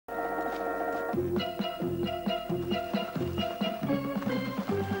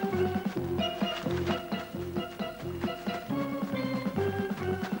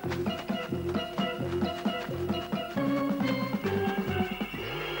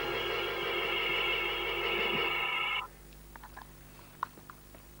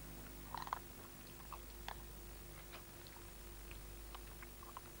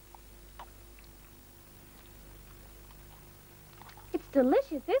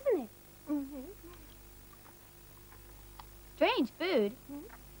Delicious, isn't it? Mm-hmm. Strange food.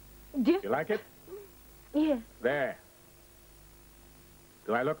 You like it? Yes. There.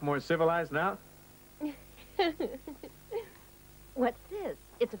 Do I look more civilized now? What's this?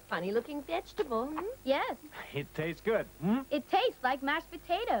 It's a funny-looking vegetable. Hmm? Yes. It tastes good. Hmm? It tastes like mashed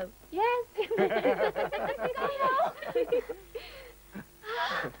potato. Yes.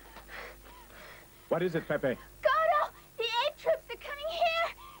 What is it, Pepe? Godo! The ape troops are coming here!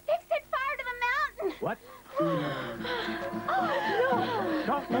 They've set fire to the mountain! What? Oh, no!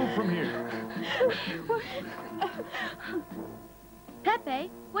 Don't move from here.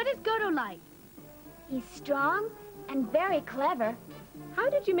 Pepe, what is Godo like? He's strong and very clever. How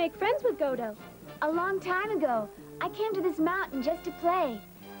did you make friends with Godo? A long time ago, I came to this mountain just to play.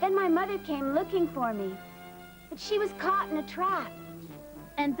 Then my mother came looking for me. But she was caught in a trap.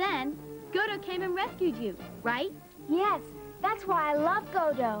 And then, Godo came and rescued you, right? Yes, that's why I love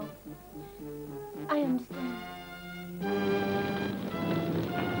Godo. I understand.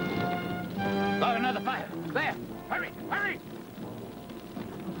 Got another fire. There. Hurry, hurry!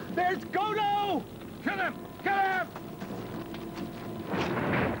 There's Godo! Kill him! Kill him!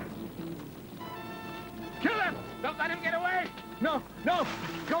 Kill him! Don't let him get away! No, no!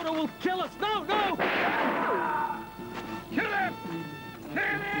 Godo will kill us! No, no! Kill him! Kill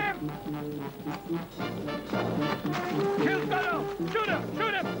him! Kill Godo! Shoot him!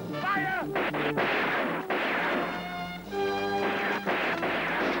 Shoot him! Fire!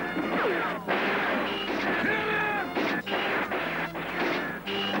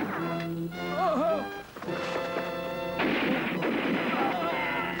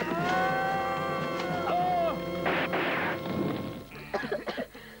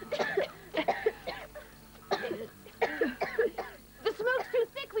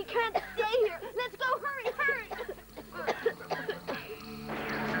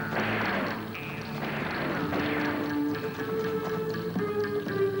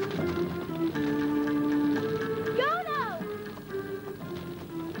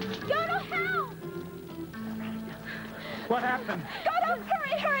 What happened? Godo,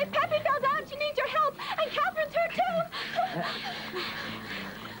 hurry, hurry! Pepe fell down. She needs your help. And Catherine's hurt, too.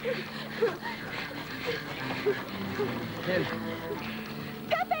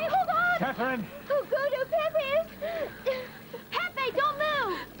 Pepe, hold on! Catherine! Oh, Godo, Pepe! Pepe, don't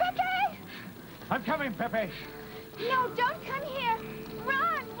move! Pepe! I'm coming, Pepe. No, don't come here.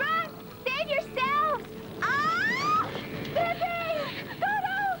 Run, run! Save yourselves! Ah! Pepe!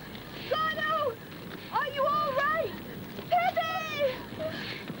 Godo! Godo! Are you all right? Pepe!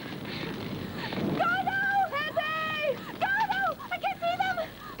 Godo! Pepe! Godo! I can't see them!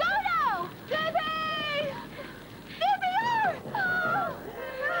 Godo! Pepe! There they are!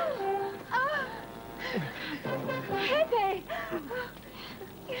 Pepe!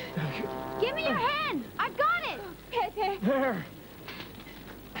 Give me your hand! I got it! Pepe! There.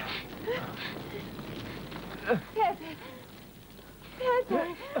 Pepe!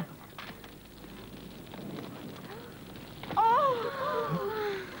 Pepe! Oh!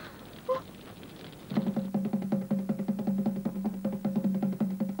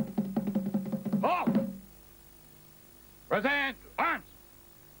 Oh! Present! Arms!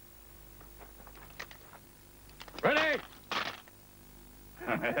 Ready?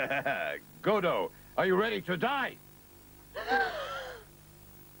 Godo, are you ready to die?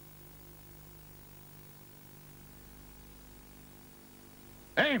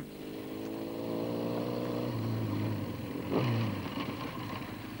 Aim!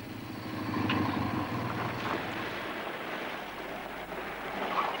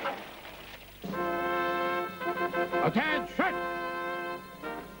 Attention!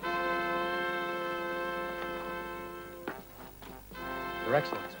 Your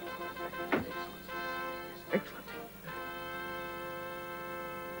Excellency. Excellent.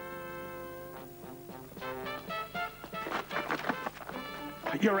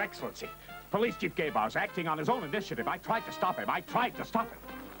 Your Excellency, Police Chief Gabar is acting on his own initiative. I tried to stop him.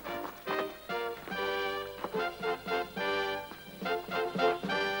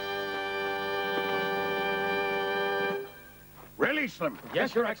 Release them.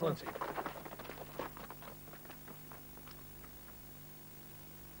 Yes, Your Excellency.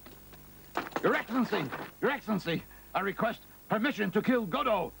 Your Excellency, I request permission to kill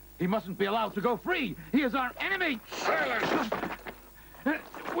Godo. He mustn't be allowed to go free. He is our enemy. Silence!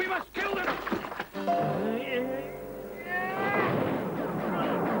 We must kill him.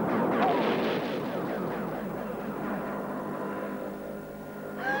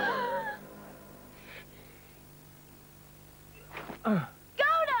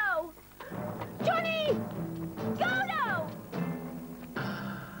 Godo! Johnny! Godo!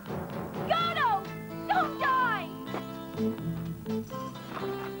 Godo! Don't die!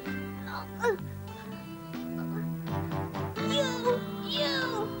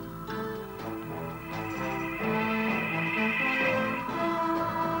 You!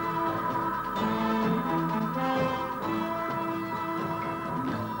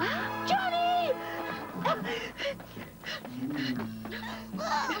 Johnny!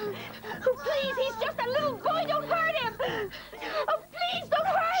 Oh, please, he's just a little boy. Don't hurt him. Oh, please, don't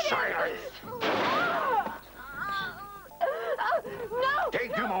hurt him. Silence! No!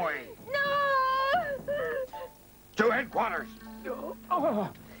 Take him away! No! To headquarters!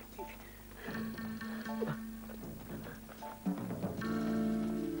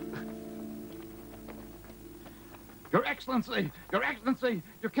 Your Excellency,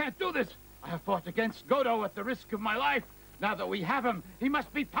 you can't do this. I have fought against Godo at the risk of my life. Now that we have him, he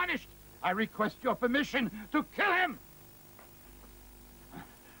must be punished. I request your permission to kill him.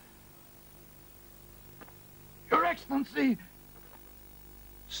 Your Excellency.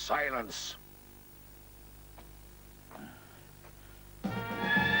 Silence!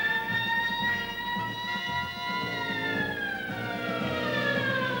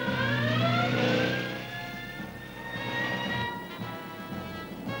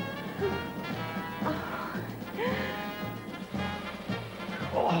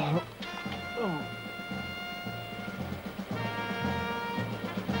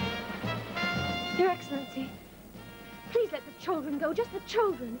 Your Excellency, please let the children go, just the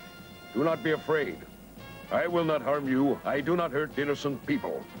children. Do not be afraid. I will not harm you. I do not hurt innocent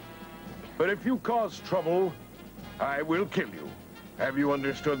people. But if you cause trouble, I will kill you. Have you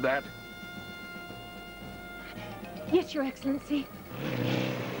understood that? Yes, Your Excellency.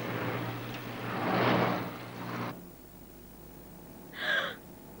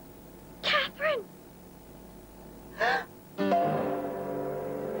 Catherine!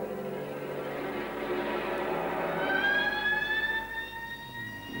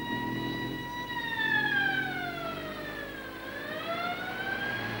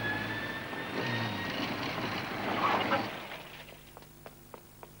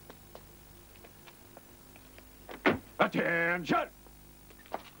 Attention!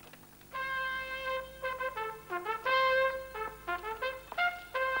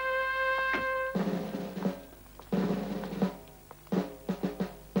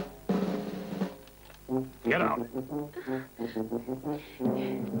 Get out.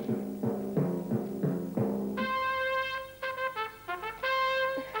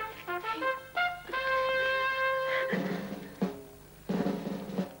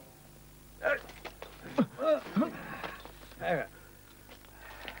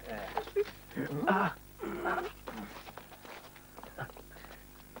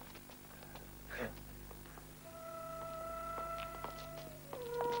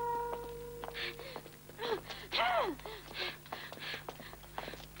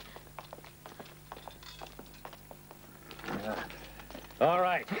 All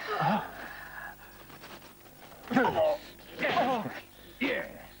right. Yeah.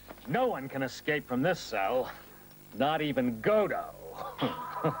 No one can escape from this cell. Not even Godo.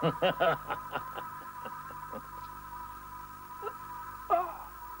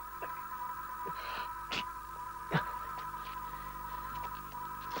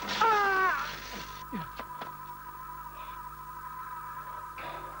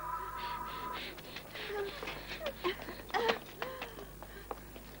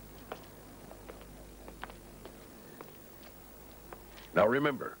 Now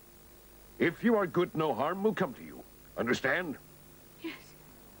remember, if you are good, no harm will come to you. Understand?